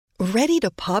Ready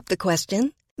to pop the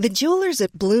question? The jewelers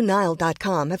at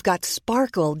BlueNile.com have got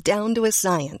sparkle down to a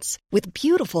science with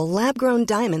beautiful lab-grown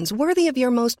diamonds worthy of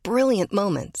your most brilliant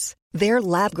moments. Their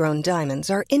lab-grown diamonds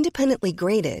are independently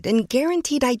graded and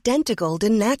guaranteed identical to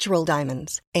natural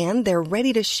diamonds, and they're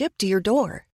ready to ship to your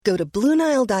door. Go to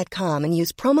BlueNile.com and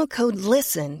use promo code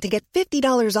LISTEN to get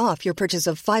 $50 off your purchase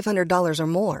of $500 or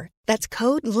more. That's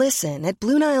code LISTEN at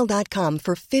BlueNile.com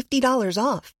for $50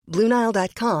 off.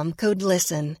 BlueNile.com, code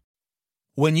LISTEN.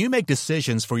 When you make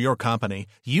decisions for your company,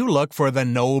 you look for the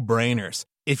no-brainers.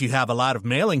 If you have a lot of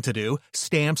mailing to do,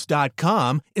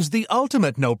 Stamps.com is the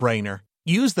ultimate no-brainer.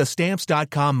 Use the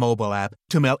Stamps.com mobile app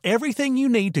to mail everything you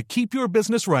need to keep your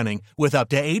business running with up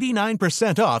to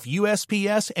 89% off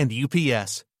USPS and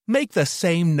UPS. Make the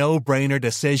same no-brainer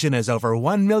decision as over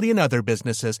 1 million other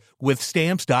businesses with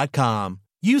Stamps.com.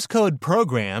 Use code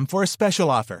PROGRAM for a special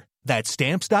offer. That's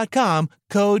Stamps.com,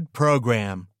 code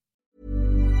PROGRAM.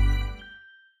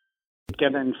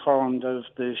 Get informed of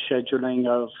the scheduling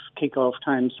of kickoff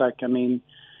times.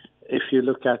 If you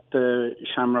look at the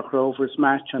Shamrock Rovers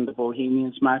match and the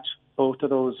Bohemians match, both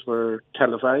of those were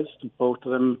televised. Both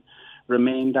of them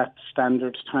remained at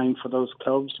standard time for those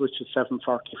clubs, which is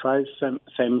 7:45,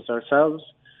 same as ourselves.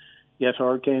 Yet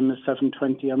our game is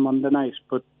 7:20 on Monday night.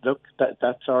 But look,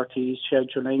 that's RT's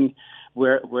scheduling.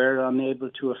 We're unable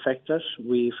to affect it.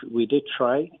 We did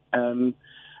try.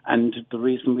 And the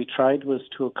reason we tried was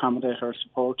to accommodate our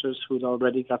supporters who'd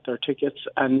already got their tickets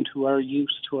and who are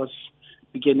used to us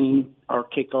beginning our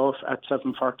kick-off at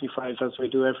 7:45 as we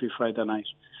do every Friday night.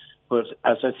 But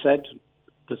as I said,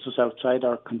 this was outside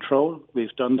our control.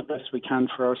 We've done the best we can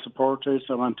for our supporters.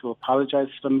 I want to apologise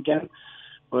to them again,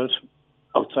 but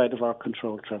outside of our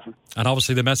control, Trevor. And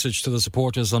obviously the message to the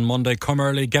supporters on Monday: come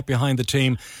early, get behind the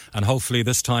team, and hopefully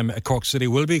this time Cork City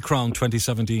will be crowned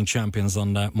 2017 champions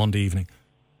on Monday evening.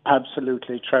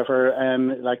 Absolutely, Trevor.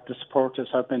 The supporters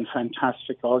have been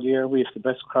fantastic all year. We have the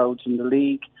best crowds in the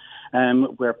league.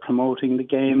 We're promoting the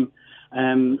game.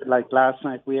 Like last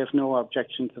night, we have no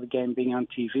objection to the game being on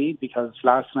TV because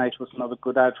last night was another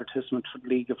good advertisement for the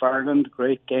League of Ireland.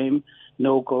 Great game,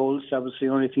 no goals. That was the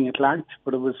only thing it lacked,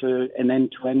 but it was an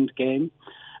end-to-end game.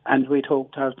 And we'd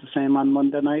hope to have the same on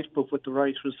Monday night, but with the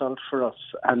right result for us.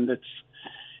 And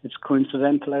it's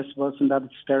coincidental, I suppose, in that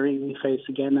it's Derry we face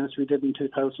again as we did in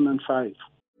 2005.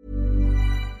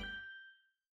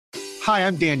 Hi,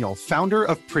 I'm Daniel, founder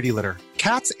of Pretty Litter.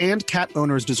 Cats and cat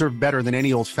owners deserve better than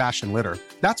any old-fashioned litter.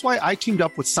 That's why I teamed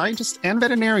up with scientists and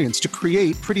veterinarians to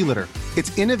create Pretty Litter.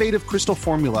 Its innovative crystal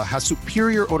formula has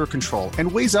superior odor control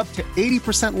and weighs up to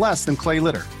 80% less than clay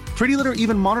litter. Pretty Litter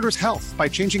even monitors health by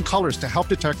changing colors to help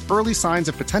detect early signs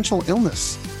of potential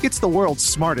illness. It's the world's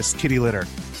smartest kitty litter.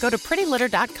 Go to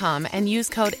prettylitter.com and use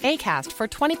code ACAST for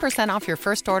 20% off your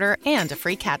first order and a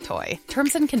free cat toy.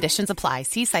 Terms and conditions apply.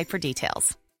 See site for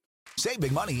details. Save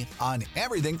big money on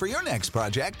everything for your next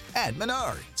project at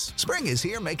Menards. Spring is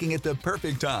here, making it the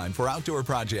perfect time for outdoor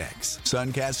projects.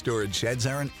 Suncast storage sheds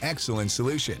are an excellent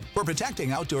solution for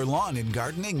protecting outdoor lawn and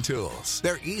gardening tools.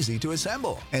 They're easy to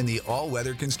assemble, and the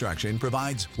all-weather construction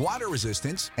provides water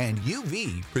resistance and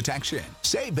UV protection.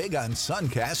 Save big on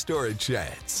Suncast storage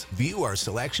sheds. View our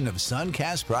selection of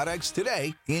Suncast products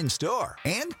today in store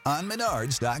and on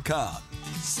Menards.com.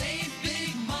 Save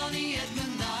big